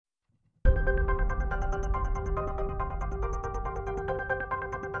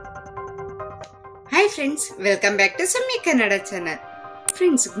Hi friends, welcome back to Soumya Kannada channel.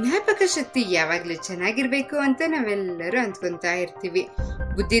 Friends, ಜ್ಞಾಪಕ ಶಕ್ತಿ ಯಾವಾಗ್ಲೂ ಚೆನ್ನಾಗಿರ್ಬೇಕು ಅಂತ ನಾವೆಲ್ಲರೂ ಅಂದ್ಕೊಂತಾ ಇರ್ತೀವಿ.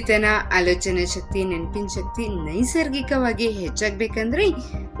 ಬುದ್ಧಿತನ, ಆಲೋಚನೆ ಶಕ್ತಿ, ನೆನಪಿನ ಶಕ್ತಿ ನೈಸರ್ಗಿಕವಾಗಿ ಹೆಚ್ಚಾಗ್ಬೇಕಂದ್ರೆ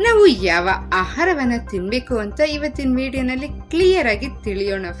ನಾವು ಯಾವ ಆಹಾರವನ್ನ ತಿನ್ಬೇಕು ಅಂತ ಇವತ್ತಿನ ವಿಡಿಯೋನಲ್ಲಿ ಕ್ಲಿಯರ್ ಆಗಿ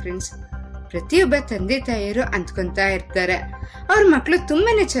ತಿಳಿಯೋಣ. ಫ್ರೆಂಡ್ಸ್, ಪ್ರತಿಯೊಬ್ಬ ತಂದೆ ತಾಯಿಯರು ಅಂದ್ಕೊಂತಾ ಇರ್ತಾರೆ ಅವ್ರ ಮಕ್ಳು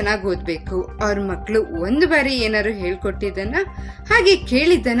ತುಂಬಾನೇ ಚೆನ್ನಾಗಿ ಓದ್ಬೇಕು, ಅವ್ರ ಮಕ್ಳು ಒಂದು ಬಾರಿ ಏನಾದ್ರು ಹೇಳ್ಕೊಟ್ಟಿದ್ದನ್ನ ಹಾಗೆ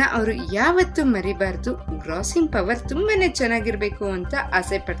ಕೇಳಿದ್ದನ್ನ ಅವರು ಯಾವತ್ತೂ ಮರಿಬಾರ್ದು, ಗ್ರಾಸಿಂಗ್ ಪವರ್ ತುಂಬಾನೇ ಚೆನ್ನಾಗಿರ್ಬೇಕು ಅಂತ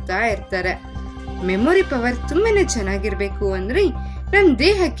ಆಸೆ ಪಡ್ತಾ ಇರ್ತಾರೆ. ಮೆಮೊರಿ ಪವರ್ ತುಂಬಾನೇ ಚೆನ್ನಾಗಿರ್ಬೇಕು ಅಂದ್ರೆ ನಮ್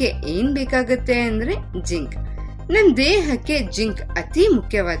ದೇಹಕ್ಕೆ ಏನ್ ಬೇಕಾಗತ್ತೆ ಅಂದ್ರೆ ಜಿಂಕ್. ನಮ್ ದೇಹಕ್ಕೆ ಜಿಂಕ್ ಅತಿ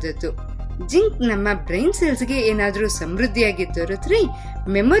ಮುಖ್ಯವಾದದ್ದು. ಜಿಂಕ್ ನಮ್ಮ ಬ್ರೈನ್ ಸೆಲ್ಸ್ ಗೆ ಏನಾದ್ರೂ ಸಮೃದ್ಧಿಯಾಗಿ ದೊರೆತ್ರೆ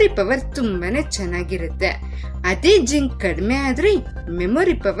ಮೆಮೊರಿ ಪವರ್ ತುಂಬಾನೇ ಚೆನ್ನಾಗಿರುತ್ತೆ. ಅದೇ ಜಿಂಕ್ ಕಡಿಮೆ ಆದ್ರೆ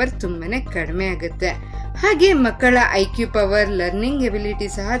ಮೆಮೊರಿ ಪವರ್ ತುಂಬಾನೇ ಕಡಿಮೆ ಆಗುತ್ತೆ. ಹಾಗೆ ಮಕ್ಕಳ ಐಕ್ಯೂ ಪವರ್, ಲರ್ನಿಂಗ್ ಎಬಿಲಿಟಿ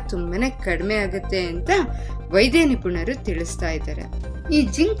ಸಹ ತುಂಬಾನೇ ಕಡಿಮೆ ಆಗುತ್ತೆ ಅಂತ ವೈದ್ಯ ನಿಪುಣರು ತಿಳಿಸ್ತಾ ಇದ್ದಾರೆ. ಈ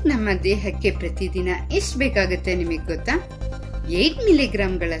ಜಿಂಕ್ ನಮ್ಮ ದೇಹಕ್ಕೆ ಪ್ರತಿದಿನ ಎಷ್ಟು ಬೇಕಾಗುತ್ತೆ ನಿಮಗೆ ಗೊತ್ತಾ? 8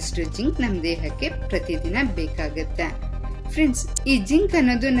 ಮಿಲಿಗ್ರಾಂಗಳಷ್ಟು ಜಿಂಕ್ ನಮ್ಮ ದೇಹಕ್ಕೆ ಪ್ರತಿದಿನ ಬೇಕಾಗುತ್ತೆ. ಫ್ರೆಂಡ್ಸ್, ಈ ಜಿಂಕ್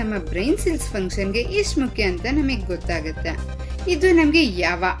ಅನ್ನೋದು ನಮ್ಮ ಬ್ರೈನ್ ಸೆಲ್ಸ್ ಫಂಕ್ಷನ್ಗೆ ಎಷ್ಟು ಮುಖ್ಯ ಅಂತ ನಮಗೆ ಗೊತ್ತಾಗುತ್ತೆ. ಇದು ನಮ್ಗೆ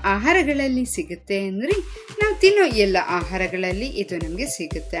ಯಾವ ಆಹಾರಗಳಲ್ಲಿ ಸಿಗುತ್ತೆ ಅಂದ್ರೆ ನಾವು ತಿನ್ನೋ ಎಲ್ಲ ಆಹಾರಗಳಲ್ಲಿ ಇದು ನಮ್ಗೆ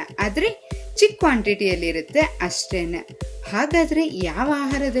ಸಿಗುತ್ತೆ, ಆದ್ರೆ ಚಿಕ್ಕ ಕ್ವಾಂಟಿಟಿಯಲ್ಲಿ ಇರುತ್ತೆ ಅಷ್ಟೇನೆ. ಹಾಗಾದ್ರೆ ಯಾವ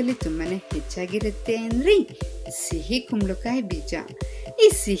ಆಹಾರದಲ್ಲಿ ತುಂಬಾನೇ ಹೆಚ್ಚಾಗಿರುತ್ತೆ ಅಂದ್ರೆ ಸಿಹಿ ಕುಂಬಳಕಾಯಿ ಬೀಜ. ಈ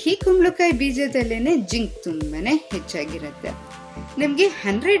ಸಿಹಿ ಕುಂಬಳಕಾಯಿ ಬೀಜದಲ್ಲೇನೆ ಜಿಂಕ್ ತುಂಬಾನೇ ಹೆಚ್ಚಾಗಿರುತ್ತೆ. ನಮ್ಗೆ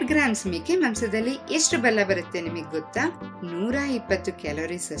 100 ಗ್ರಾಮ್ಸ್ ಮೇಕೆ ಮಾಂಸದಲ್ಲಿ ಎಷ್ಟು ಬಲ ಬರುತ್ತೆ ನಿಮಗೆ ಗೊತ್ತಾ? 120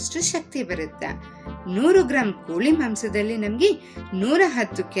 ಕ್ಯಾಲೋರೀಸ್ ಅಷ್ಟು ಶಕ್ತಿ ಬರುತ್ತೆ. 100 ಗ್ರಾಂ ಕೋಳಿ ಮಾಂಸದಲ್ಲಿ ನಮ್ಗೆ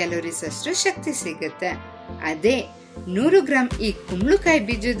 110 ಕ್ಯಾಲೋರೀಸ್ ಅಷ್ಟು ಶಕ್ತಿ ಸಿಗುತ್ತೆ. ಅದೇ 100 ಗ್ರಾಂ ಈ ಕುಂಬಳಕಾಯಿ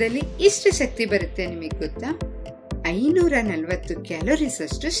ಬೀಜದಲ್ಲಿ ಎಷ್ಟು ಶಕ್ತಿ ಬರುತ್ತೆ ನಿಮಗೆ ಗೊತ್ತಾ? 540 ಕ್ಯಾಲೋರೀಸ್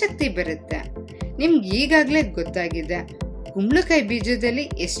ಅಷ್ಟು ಶಕ್ತಿ ಬರುತ್ತೆ. ನಿಮ್ಗೆ ಈಗಾಗ್ಲೇ ಗೊತ್ತಾಗಿದೆ ಕುಂಬಳಕಾಯಿ ಬೀಜದಲ್ಲಿ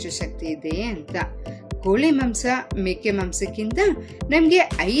ಎಷ್ಟು ಶಕ್ತಿ ಇದೆ ಅಂತ. ಕೋಳಿ ಮಾಂಸ ಮೇಕೆ ಮಾಂಸಕ್ಕಿಂತ ನಮ್ಗೆ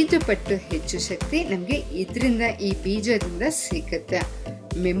 5 ಪಟ್ಟು ಹೆಚ್ಚು ಶಕ್ತಿ ನಮ್ಗೆ ಇದರಿಂದ, ಈ ಬೀಜದಿಂದ ಸಿಗುತ್ತೆ.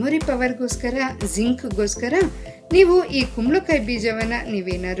 ಮೆಮೊರಿ ಪವರ್ಗೋಸ್ಕರ, ಜಿಂಕ್ಗೋಸ್ಕರ ನೀವು ಈ ಕುಂಬಳಕಾಯಿ ಬೀಜವನ್ನ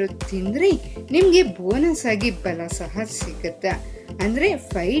ನೀವೇನಾದ್ರು ತಿಂದ್ರೆ ನಿಮ್ಗೆ ಬೋನಸ್ ಆಗಿ ಬಲ ಸಹ ಸಿಗುತ್ತೆ. ಅಂದ್ರೆ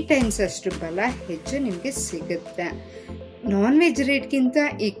 5 ಟೈಮ್ಸ್ ಅಷ್ಟು ಬಲ ಹೆಚ್ಚು ನಿಮ್ಗೆ ಸಿಗುತ್ತೆ. ನಾನ್ ವೆಜ್ ರೇಟ್ಗಿಂತ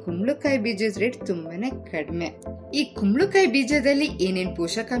ಈ ಕುಂಬಳಕಾಯಿ ಬೀಜದ ರೇಟ್ ತುಂಬಾನೇ ಕಡಿಮೆ. ಈ ಕುಂಬಳಕಾಯಿ ಬೀಜದಲ್ಲಿ ಏನೇನ್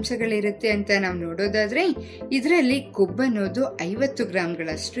ಪೋಷಕಾಂಶಗಳಿರುತ್ತೆ ಅಂತ ನಾವು ನೋಡೋದಾದ್ರೆ ಇದರಲ್ಲಿ ಕೊಬ್ಬು ಅನ್ನೋದು 50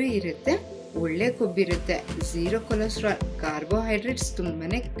 ಗ್ರಾಂಗಳಷ್ಟು ಇರುತ್ತೆ. ಒಳ್ಳೆ ಕೊಬ್ಬಿರುತ್ತೆ, 0 ಕೊಲೆಸ್ಟ್ರಾಲ್, ಕಾರ್ಬೋಹೈಡ್ರೇಟ್ಸ್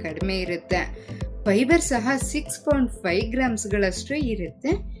ತುಂಬಾನೇ ಕಡಿಮೆ ಇರುತ್ತೆ. ಫೈಬರ್ ಸಹ 6.5 ಗ್ರಾಮ್ಸ್ಗಳಷ್ಟು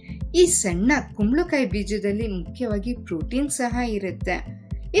ಇರುತ್ತೆ. ಈ ಸಣ್ಣ ಕುಂಬಳಕಾಯಿ ಬೀಜದಲ್ಲಿ ಮುಖ್ಯವಾಗಿ ಪ್ರೋಟೀನ್ ಸಹ ಇರುತ್ತೆ.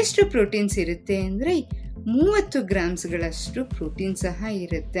 ಎಷ್ಟು ಪ್ರೋಟೀನ್ಸ್ ಇರುತ್ತೆ ಅಂದ್ರೆ 30 ಗ್ರಾಮ್ಸ್ಗಳಷ್ಟು ಪ್ರೋಟೀನ್ ಸಹ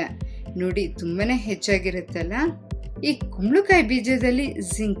ಇರುತ್ತೆ. ನೋಡಿ, ತುಂಬಾನೇ ಹೆಚ್ಚಾಗಿರುತ್ತಲ್ಲ. ಈ ಕುಂಬಳಕಾಯಿ ಬೀಜದಲ್ಲಿ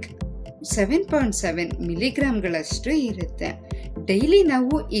ಜಿಂಕ್ 7.7 ಮಿಲಿಗ್ರಾಂಗಳಷ್ಟು ಇರುತ್ತೆ. ಡೈಲಿ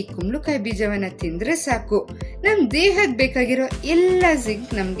ನಾವು ಈ ಕುಂಬಳಕಾಯಿ ಬೀಜವನ್ನ ತಿಂದ್ರೆ ಸಾಕು, ನಮ್ ದೇಹಕ್ಕೆ ಬೇಕಾಗಿರೋ ಎಲ್ಲ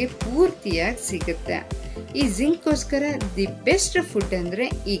ಜಿಂಕ್ ನಮ್ಗೆ ಪೂರ್ತಿಯಾಗಿ ಸಿಗುತ್ತೆ. ಈ ಜಿಂಕ್ಗೋಸ್ಕರ ದಿ ಬೆಸ್ಟ್ ಫುಡ್ ಅಂದ್ರೆ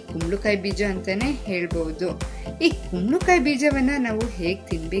ಈ ಕುಂಬಳಕಾಯಿ ಬೀಜ ಅಂತಾನೆ ಹೇಳ್ಬಹುದು. ಈ ಕುಂಬಳಕಾಯಿ ಬೀಜವನ್ನ ನಾವು ಹೇಗ್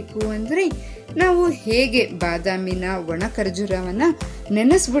ತಿನ್ಬೇಕು ಅಂದ್ರೆ ನಾವು ಹೇಗೆ ಬಾದಾಮಿನ, ಒಣ ಖರ್ಜೂರವನ್ನ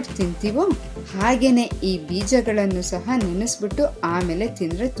ನೆನೆಸ್ಬಿಟ್ಟು ತಿಂತೀವೋ ಹಾಗೇನೆ ಈ ಬೀಜಗಳನ್ನು ಸಹ ನೆನೆಸ್ಬಿಟ್ಟು ಆಮೇಲೆ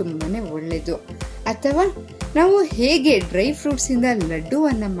ತಿಂದ್ರೆ ತುಂಬಾನೇ ಒಳ್ಳೇದು. ಅಥವಾ ನಾವು ಹೇಗೆ ಡ್ರೈ ಫ್ರೂಟ್ಸ್ ಇಂದ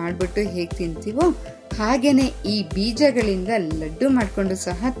ಲಡ್ಡುವನ್ನ ಮಾಡ್ಬಿಟ್ಟು ಹೇಗೆ ತಿಂತೀವೋ ಹಾಗೇನೆ ಈ ಬೀಜಗಳಿಂದ ಲಡ್ಡು ಮಾಡ್ಕೊಂಡು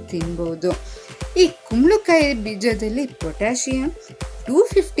ಸಹ ತಿನ್ಬಹುದು. ಈ ಕುಂಬಳಕಾಯಿ ಬೀಜದಲ್ಲಿ ಪೊಟ್ಯಾಷಿಯಂ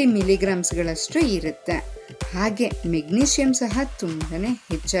 250 ಮಿಲಿಗ್ರಾಮ್ಸ್ಗಳಷ್ಟು ಇರುತ್ತೆ. ಹಾಗೆ ಮೆಗ್ನೀಷಿಯಂ ಸಹ ತುಂಬಾನೇ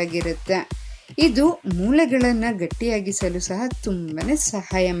ಹೆಚ್ಚಾಗಿರುತ್ತೆ. ಇದು ಮೂಳೆಗಳನ್ನ ಗಟ್ಟಿಯಾಗಿಸಲು ಸಹ ತುಂಬಾನೇ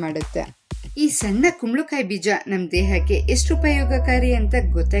ಸಹಾಯ ಮಾಡುತ್ತೆ. ಈ ಸಣ್ಣ ಕುಂಬಳಕಾಯಿ ಬೀಜ ನಮ್ ದೇಹಕ್ಕೆ ಎಷ್ಟು ಉಪಯೋಗಕಾರಿ ಅಂತ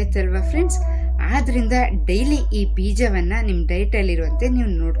ಗೊತ್ತಾಯ್ತಲ್ವಾ ಫ್ರೆಂಡ್ಸ್? ಆದ್ರಿಂದ ಡೈಲಿ ಈ ಬೀಜವನ್ನ ನಿಮ್ ಡೈಟ್ ಅಲ್ಲಿರುವಂತೆ ನೀವು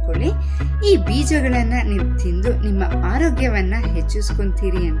ನೋಡ್ಕೊಳ್ಳಿ. ಈ ಬೀಜಗಳನ್ನ ನೀವು ತಿಂದು ನಿಮ್ಮ ಆರೋಗ್ಯವನ್ನ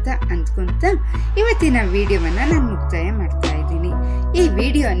ಹೆಚ್ಚಿಸ್ಕೊಂತೀರಿ ಅಂತ ಅಂದ್ಕೊಂತ ಇವತ್ತಿನ ವಿಡಿಯೋವನ್ನ ನಾನು ಮುಕ್ತಾಯ ಮಾಡ್ತಾ ಇದ್ದೀನಿ. ಈ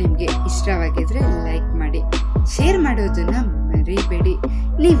ವಿಡಿಯೋ ನಿಮ್ಗೆ ಇಷ್ಟವಾಗಿದ್ರೆ ಲೈಕ್ ಮಾಡಿ, ಶೇರ್ ಮಾಡೋದನ್ನ ಮರಿಬೇಡಿ.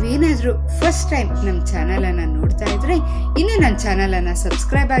 ನೀವೇನಾದ್ರೂ ಫಸ್ಟ್ ಟೈಮ್ ನಮ್ ಚಾನಲ್ ಅನ್ನ ನೋಡ್ತಾ ಇದ್ರೆ, ಇನ್ನು ನನ್ನ ಚಾನಲ್ ಅನ್ನ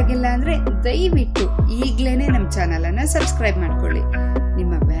ಸಬ್ಸ್ಕ್ರೈಬ್ ಆಗಿಲ್ಲ ಅಂದ್ರೆ ದಯವಿಟ್ಟು ಈಗ್ಲೇನೆ ನಮ್ ಚಾನಲ್ ಅನ್ನ ಸಬ್ಸ್ಕ್ರೈಬ್ ಮಾಡ್ಕೊಳ್ಳಿ.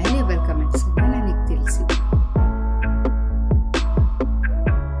 ನಿಮ್ಮ